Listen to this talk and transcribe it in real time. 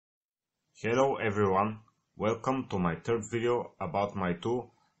Hello everyone, welcome to my third video about my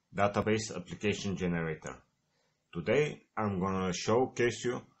tool database application generator. Today I'm gonna showcase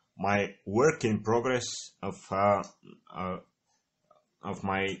you my work in progress of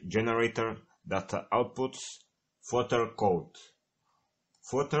my generator that outputs Flutter code.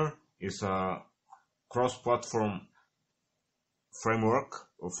 Flutter is a cross-platform framework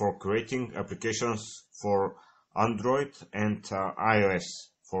for creating applications for Android and iOS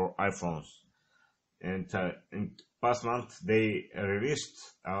for iPhones. And in past month they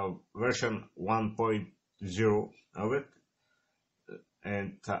released version 1.0 of it,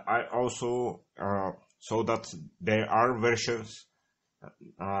 and I also saw that there are versions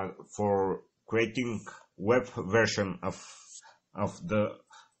for creating web version of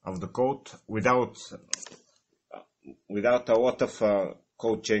the code without a lot of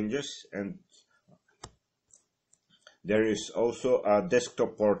code changes, and there is also a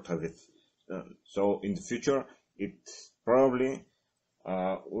desktop port of it. So in the future it probably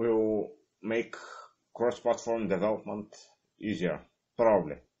will make cross-platform development easier.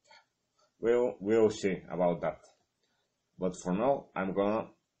 Probably. We'll see about that. But for now I'm gonna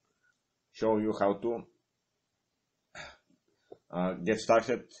show you how to get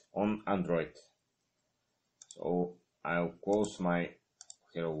started on Android. So I'll close my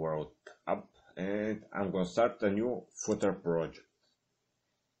Hello World app and I'm gonna start a new Flutter project.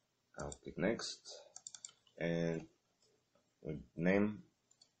 I'll click next and with name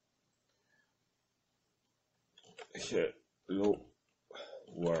Hello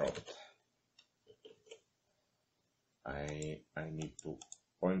World. I need to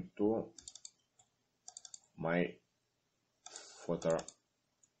point to my Flutter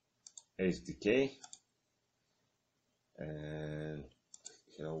SDK and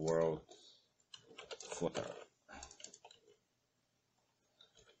Hello World Flutter.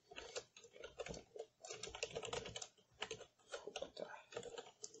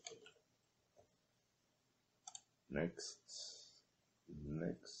 Next,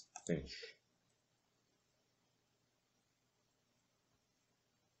 finish.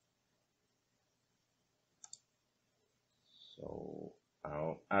 So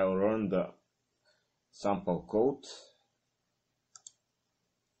I'll run the sample code.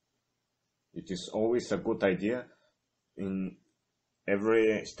 It is always a good idea in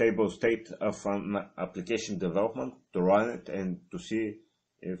every stable state of an application development to run it and to see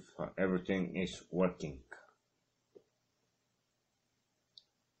if everything is working.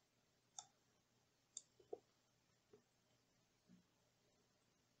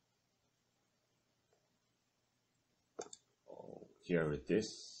 Here it is,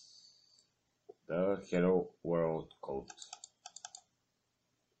 the Hello World code.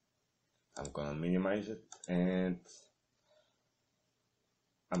 I'm gonna minimize it and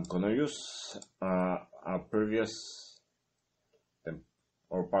I'm gonna use a previous,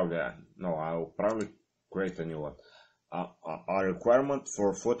 or probably, no, I'll probably create a new one. A requirement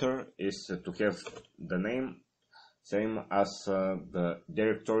for Flutter is to have the name same as the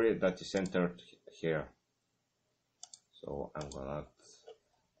directory that is entered here. So I'm gonna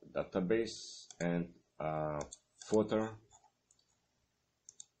add database and Flutter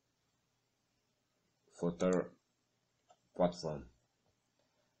platform.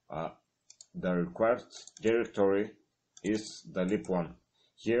 The required directory is the lib one.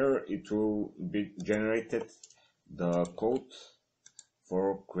 Here it will be generated the code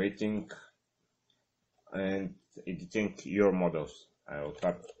for creating and editing your models. I will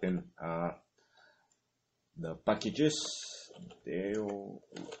type in the packages, Deo,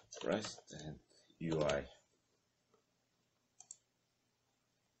 REST, and UI.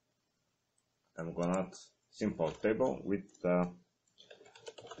 I'm gonna add simple table with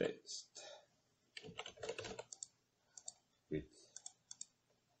text with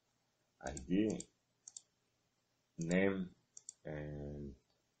ID, name, and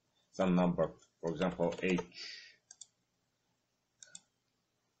some number, for example age.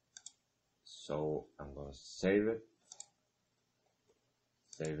 So I'm gonna save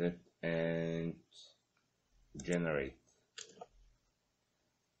it and generate.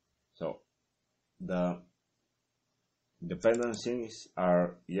 So the dependencies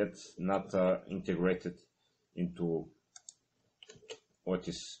are yet not integrated into what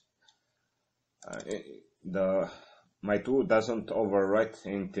is my tool doesn't overwrite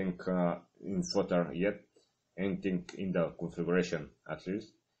anything in Flutter yet, anything in the configuration at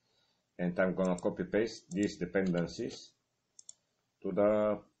least. And I'm gonna copy paste these dependencies to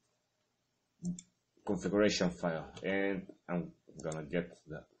the configuration file, and I'm gonna get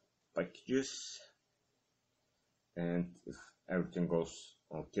the packages, and if everything goes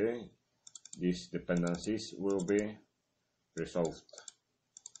okay, these dependencies will be resolved.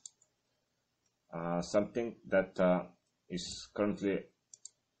 Something that is currently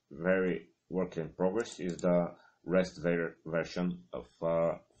very work in progress is the REST version of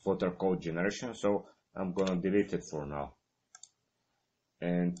Flutter code generation, so I'm gonna delete it for now.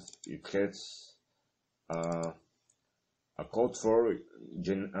 And it has a code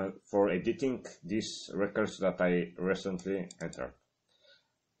for editing these records that I recently entered.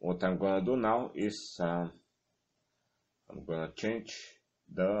 What I'm gonna do now is I'm gonna change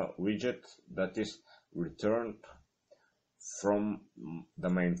the widget that is returned from the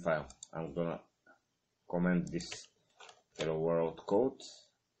main file. I'm gonna comment this hello world code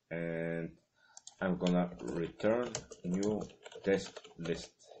and I'm gonna return new test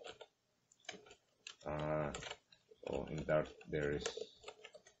list. So in that there is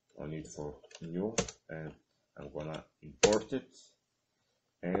no need for new, and I'm gonna import it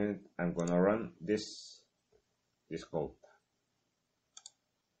and I'm gonna run this code.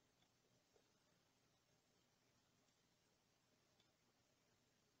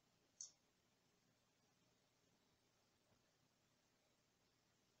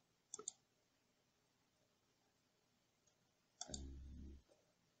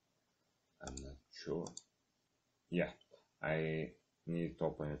 I'm not sure. Yeah, I need to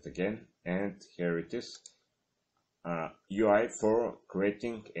open it again, and here it is. UI for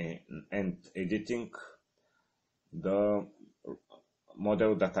creating and editing the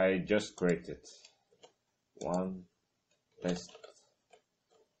model that I just created. One, test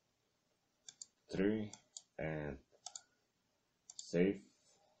 3, and save.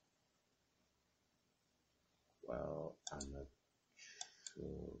 Well, I'm not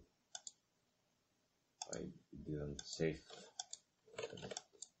sure. I didn't save.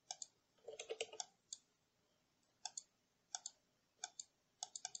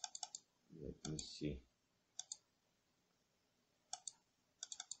 Let me see.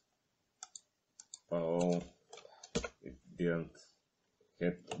 Oh, it didn't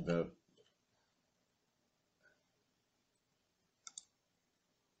hit the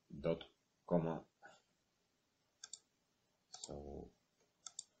dot comma. So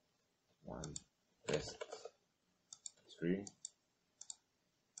 1 test 3.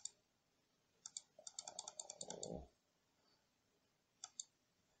 Oh.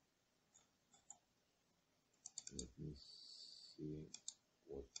 Let me see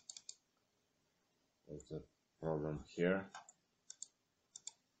what's the problem here.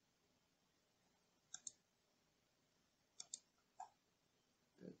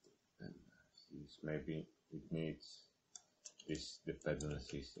 Maybe it needs these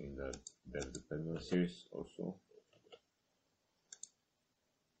dependencies in the dev dependencies also.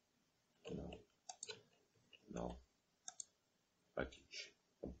 No. Package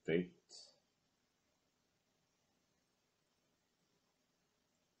update.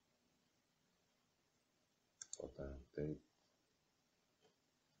 Update.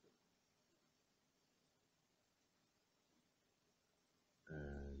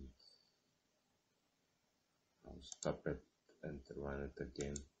 And I'll stop it and run it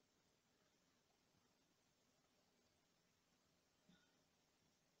again.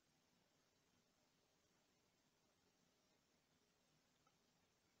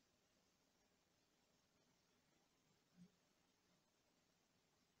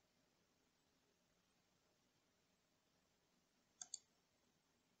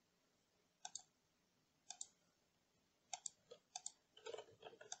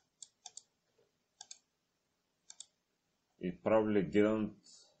 It probably didn't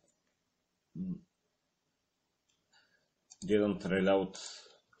reload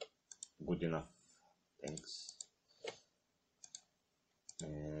good enough. Thanks.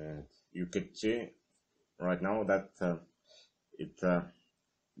 And you could see right now that it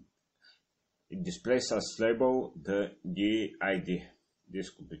displays as label the ID. This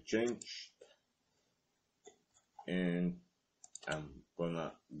could be changed, and I'm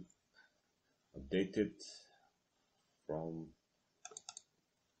gonna update it from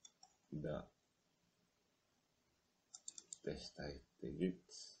the test I did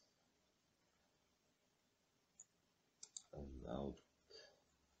and now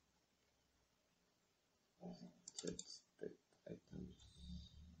set state items.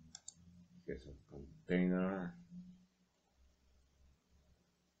 Here's a container.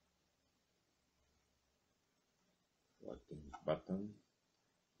 Floating button.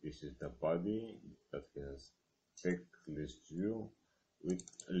 This is the body that has check list view with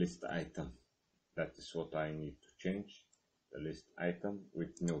list item. That is what I need to change. The list item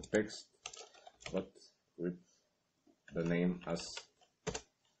with new text, but with the name as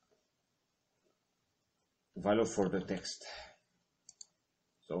value for the text.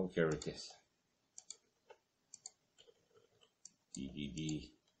 So here it is. DDD.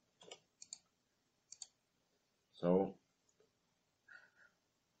 So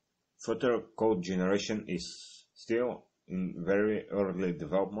Flutter code generation is still in very early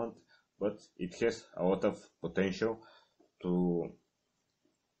development, but it has a lot of potential to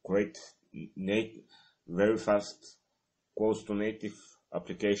create very fast, close to native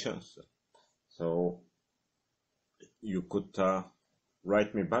applications. So you could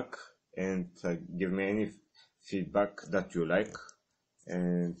write me back and give me any feedback that you like,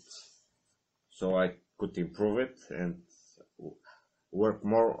 and so I could improve it and work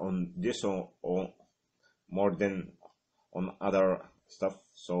more on this or more than on other stuff,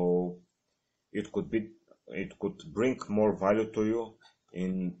 so it could bring more value to you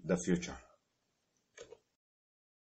in the future.